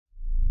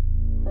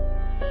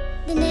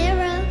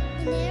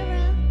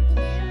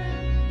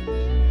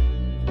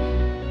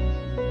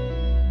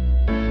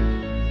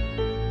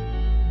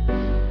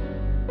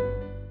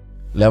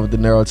Level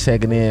Dinero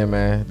checking in,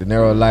 man.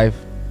 Dinero Life,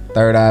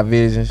 Third Eye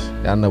Visions.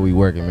 Y'all know we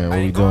working, man. What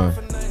we doing?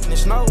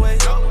 It's no way.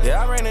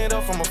 Yeah, I ran it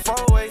up from a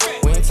 4-way.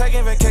 We ain't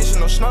taking vacation,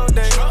 no snow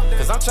day.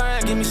 Cause I'm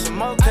trying to give me some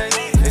more cake.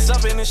 It's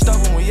up in the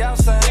stove when we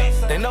outside.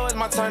 They know it's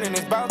my turn and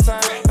it's about time.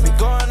 I be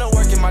going to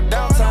work in my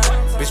downtime.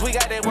 Bitch, we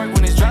got that work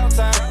when it's drought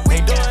time.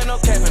 Ain't doing no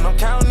capping, I'm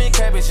counting in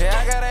cabbage. Yeah,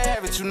 I gotta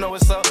have it, you know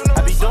what's up.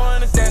 I be doing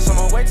the dance on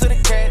my way to the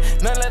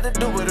cat. Nothing left to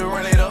do but to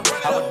run it up.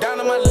 I was down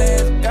to my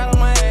legs, got on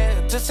my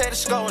head. Just had the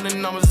score and the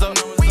numbers up.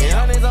 Yeah,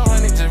 hundreds on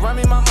hundreds, just run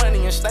me my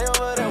money and stay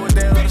over there with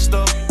that other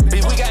stuff.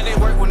 Bitch, we got that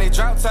work when it's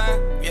drought time.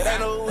 Yeah, they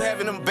know who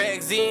having them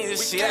bags in.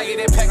 Shit, I get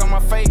that pack on my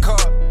fake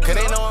card. Cause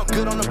they know I'm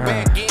good on the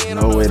back end.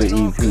 No way to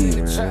EP,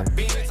 man.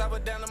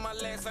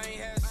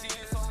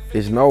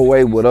 It's no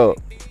way but up.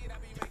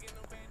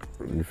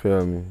 You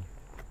feel me?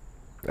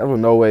 That's what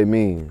no way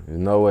means. There's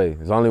no way.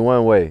 There's only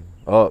one way.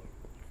 Up.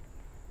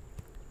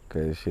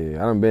 Cause shit, I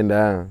done been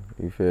down.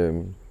 You feel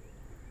me?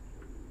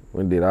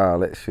 We did all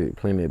that shit,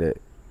 plenty of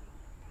that.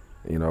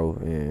 You know,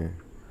 and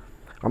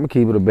I'ma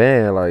keep it a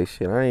band, like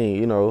shit. I ain't,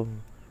 you know,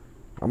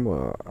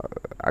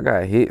 I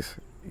got hits.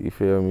 You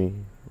feel me?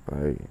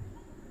 Like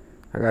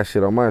I got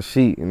shit on my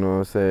sheet. You know what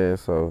I'm saying?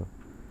 So,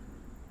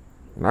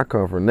 and I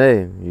come from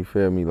there. You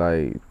feel me?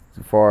 Like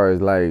as far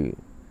as like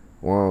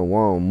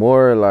one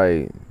more,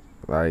 like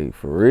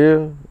for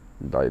real,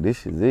 like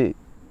this is it.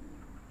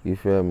 You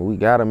feel me? We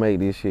gotta make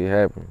this shit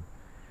happen.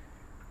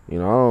 You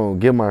know, I don't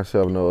give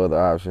myself no other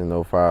option,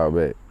 no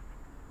fallback.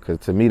 Cause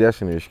to me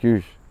that's an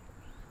excuse.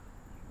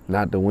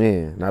 Not to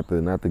win, not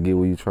to get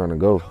where you trying to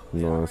go.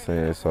 You know what I'm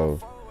saying? So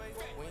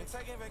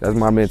that's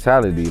my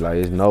mentality. Like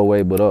it's no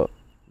way but up.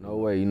 No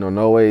way, you know,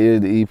 No Way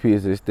is the EP.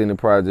 It's an extended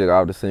project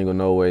off the single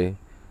No Way.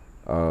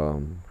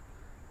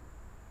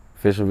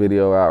 Official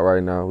video out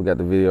right now. We got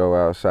the video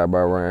out, shot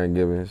by Ryan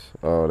Gibbons.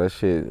 That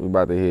shit, we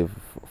about to hit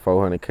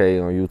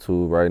 400K on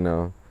YouTube right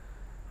now.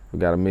 We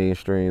got 1 million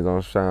streams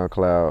on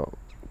SoundCloud,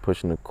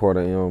 pushing a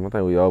 $250,000. I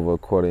think we over a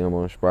 $250,000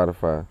 on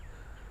Spotify.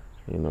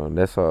 You know,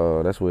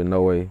 that's with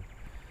No Way.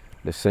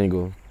 The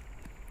single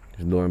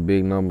is doing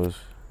big numbers.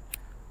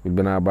 We've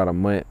been out about a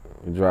month.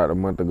 We dropped a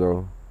month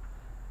ago.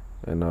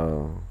 And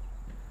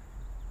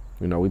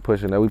you know, we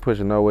pushing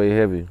No Way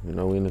heavy. You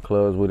know, we in the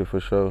clubs with it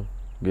for sure.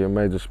 Getting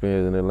major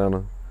spins in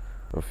Atlanta.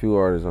 A few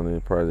artists on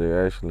this project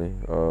actually.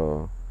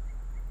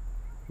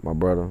 My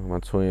brother, my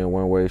twin,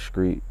 One Way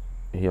Street.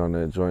 He on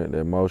that joint,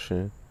 that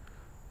Motion.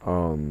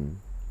 That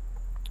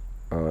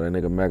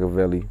nigga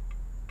Machiavelli.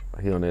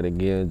 He on that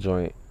Again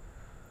joint.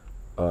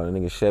 That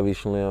nigga Chevy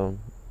Slim.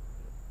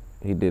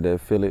 He did that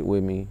Feel It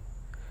with me.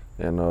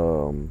 And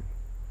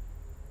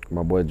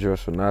my boy Joe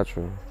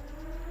Sinatra.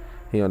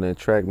 He on that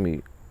Track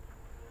Meet.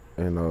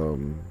 And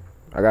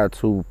I got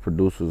 2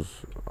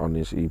 producers on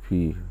this EP.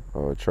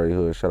 Trey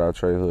Hood, shout out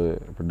Trey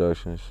Hood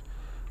Productions.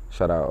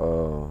 Shout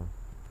out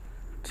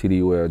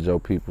TD Well, Joe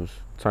Peoples.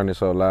 Turn It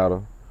So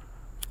Louder.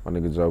 My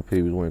nigga Joe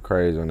Peoples went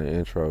crazy on the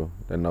intro.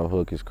 That No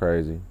Hook is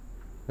crazy.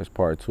 That's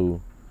part 2.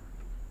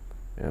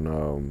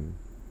 And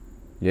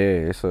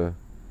yeah,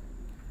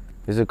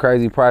 it's a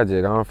crazy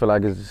project. I don't feel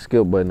like it's a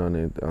skip button on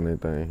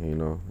that thing, you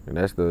know. And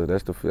that's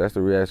the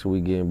reaction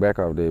we getting back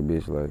off that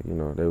bitch. Like, you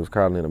know, they was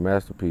calling it a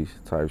masterpiece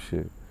type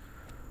shit.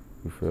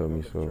 You feel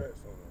me? So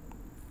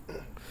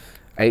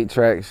 8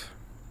 tracks,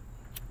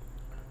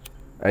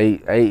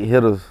 8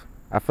 hitters.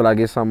 I feel like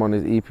it's something on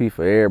this EP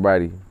for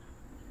everybody.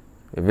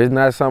 If it's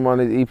not something on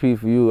this EP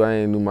for you, I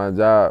ain't do my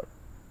job.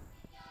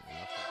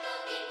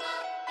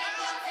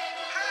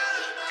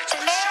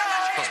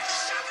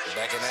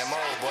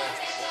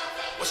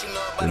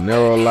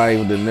 Dinero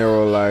Life,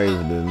 Dinero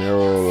Life,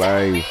 Dinero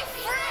Life.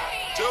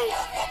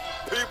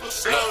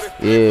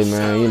 Yeah,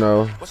 man, you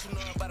know,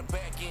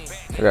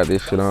 I got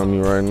this shit on me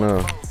right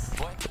now.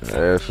 The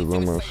ass is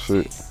on my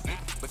shit.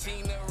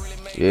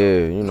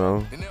 Yeah, you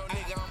know,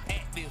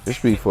 it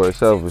speak for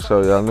itself for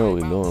sure. Y'all know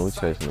what we doing. We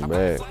chasing the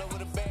bag.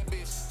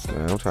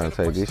 Man, I'm trying to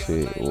take this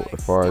shit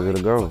as far as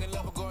it'll go.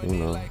 You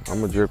know,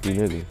 I'm a drippy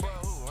nigga.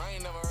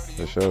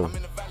 For sure.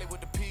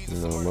 You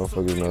know,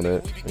 motherfuckers know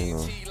that. You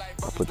know,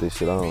 I put this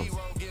shit on.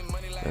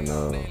 And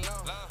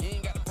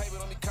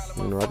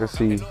you know, I can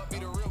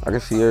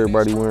see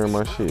everybody wearing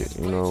my shit,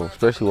 you know,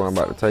 especially when I'm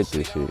about to take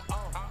this shit.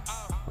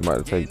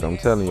 I'm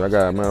telling you,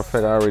 matter of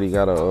fact, I already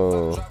got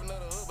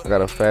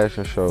a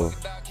fashion show.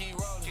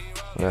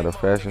 I got a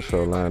fashion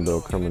show lined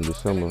up coming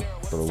December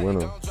for the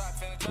winter.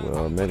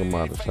 With Mega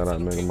Models, shout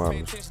out Mega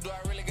Models.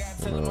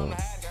 And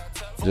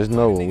just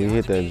know when we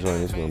hit that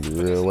joint, it's gonna be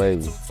real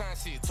wavy.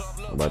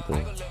 About to,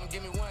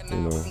 you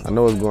know, I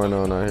know what's going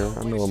on out here.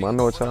 I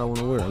know what y'all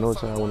wanna wear. I know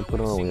what y'all wanna put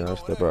on when y'all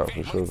step out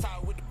for sure.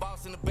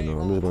 You know,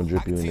 I'm just gonna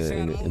drip you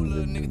in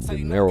the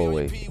narrow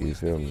way. You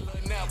feel me?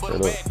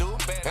 Straight up.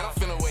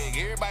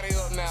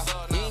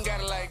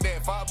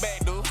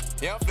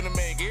 Yeah, I'm finna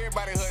make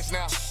everybody hush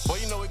now. Boy,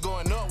 you know it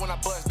going up when I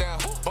bust down.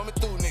 Bumming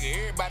through, nigga,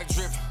 everybody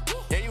drippin'.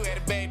 Yeah, you had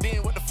it back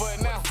then, what the fuck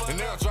now? The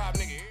narrow drop.